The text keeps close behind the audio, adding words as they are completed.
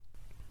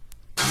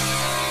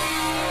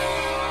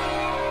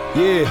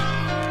Yeah,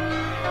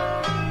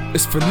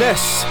 it's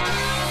finesse.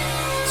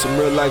 Some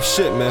real life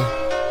shit, man.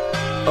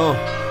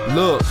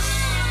 Look.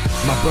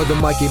 My brother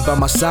Mike ain't by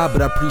my side,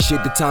 but I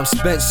appreciate the time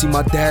spent. See,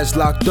 my dad's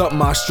locked up,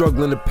 my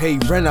struggling to pay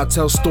rent. I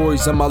tell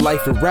stories of my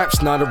life in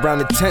raps, not around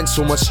the tent.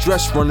 So much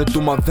stress running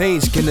through my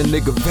veins, can a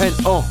nigga vent?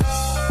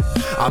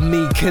 I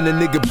mean, can a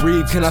nigga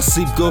breathe? Can I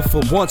sleep good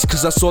for once?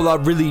 Cause that's all I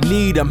really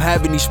need. I'm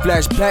having these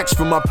flashbacks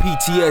from my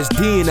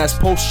PTSD, and that's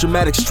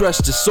post-traumatic stress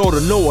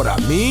disorder, know what I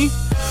mean?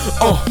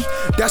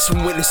 That's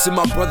from witnessing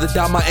my brother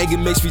die. My anger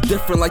makes me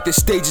different, like the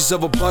stages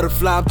of a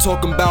butterfly. I'm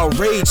talking about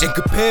rage,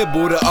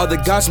 incomparable to other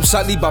guys. I'm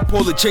slightly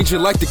bipolar,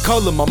 changing like the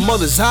color of my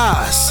mother's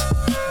eyes.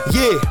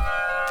 Yeah,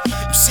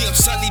 you see I'm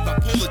slightly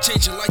bipolar,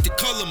 changing like the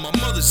color of my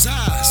mother's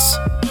eyes.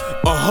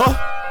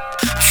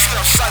 You see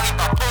I'm slightly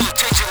bipolar,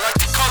 changing like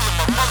the color of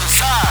my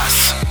mother's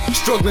eyes.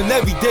 Struggling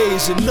every day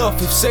is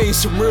enough. If saying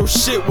some real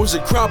shit was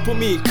a crime, put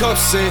me in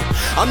cuffs. And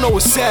I know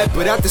it's sad,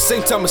 but at the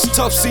same time it's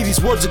tough. See,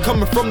 these words are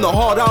coming from the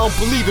heart, I don't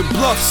believe in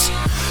bluffs.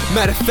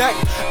 Matter of fact,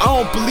 I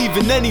don't believe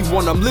in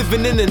anyone. I'm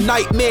living in a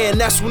nightmare,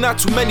 and that's where not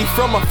too many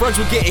from. My friends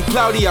were getting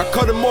cloudy, I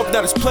cut them off, now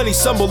there's plenty.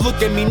 Some will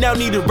look at me now,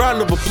 need a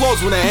round of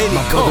applause when I end.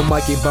 My brother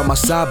Mike ain't by my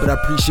side, but I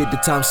appreciate the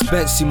time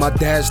spent. See, my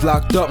dad's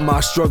locked up, my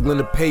struggling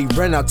to pay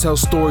rent. I tell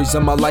stories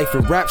of my life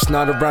in raps,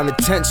 not around the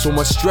tent. So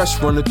much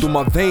stress running through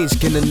my veins,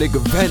 can a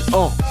nigga vent?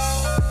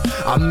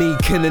 I mean,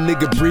 can a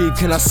nigga breathe?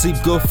 Can I sleep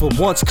good for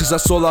once? Cause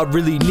that's all I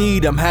really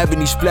need. I'm having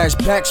these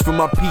flashbacks from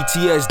my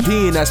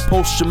PTSD, and that's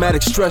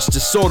post-traumatic stress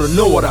disorder,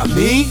 know what I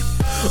mean?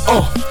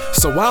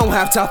 So I don't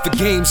have time for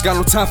games, got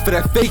no time for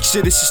that fake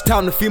shit, it's just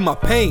time to feel my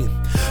pain.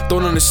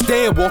 Don't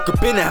understand, walk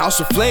up in the house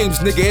with flames.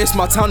 Nigga, it's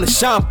my time to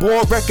shine,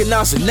 boy,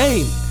 recognize a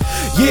name.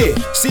 Yeah,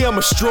 see I'm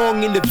a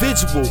strong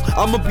individual.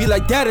 I'ma be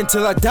like that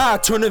until I die,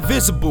 turn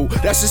invisible.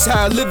 That's just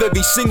how I live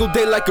every single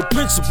day like a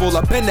principle.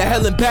 I've been to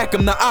hell and back,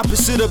 I'm the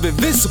opposite of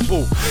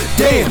invincible.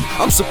 Damn,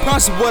 I'm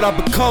surprised at what I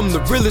become.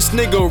 The realest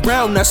nigga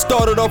around that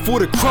started off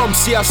with a crumb.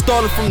 See, I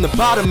started from the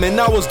bottom and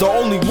I was the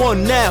only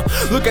one. Now,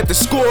 look at the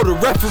score, the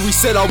referee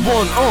said I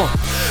won.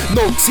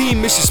 No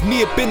team, it's just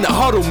me up in the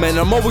huddle, man.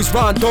 I'm always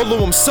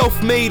rondolo, I'm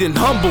self-made and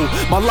humble.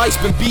 My life's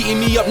been beating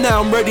me up,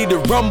 now I'm ready to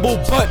rumble.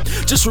 But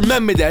just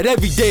remember that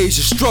every day is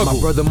a struggle. My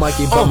brother Mike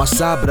ain't by my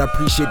side, but I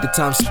appreciate the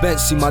time spent.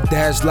 See, my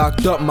dad's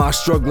locked up, my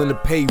struggling to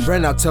pay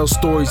rent. I tell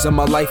stories of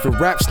my life in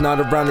raps, not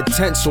around the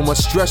tent. So much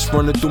stress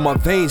running through my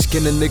veins,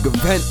 can a nigga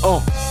vent?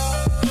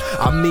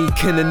 I mean,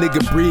 can a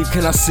nigga breathe?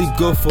 Can I sleep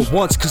good for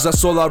once? Cause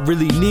that's all I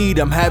really need.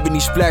 I'm having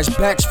these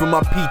flashbacks from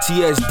my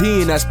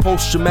PTSD, and that's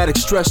post-traumatic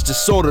stress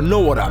disorder, know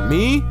what I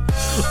mean?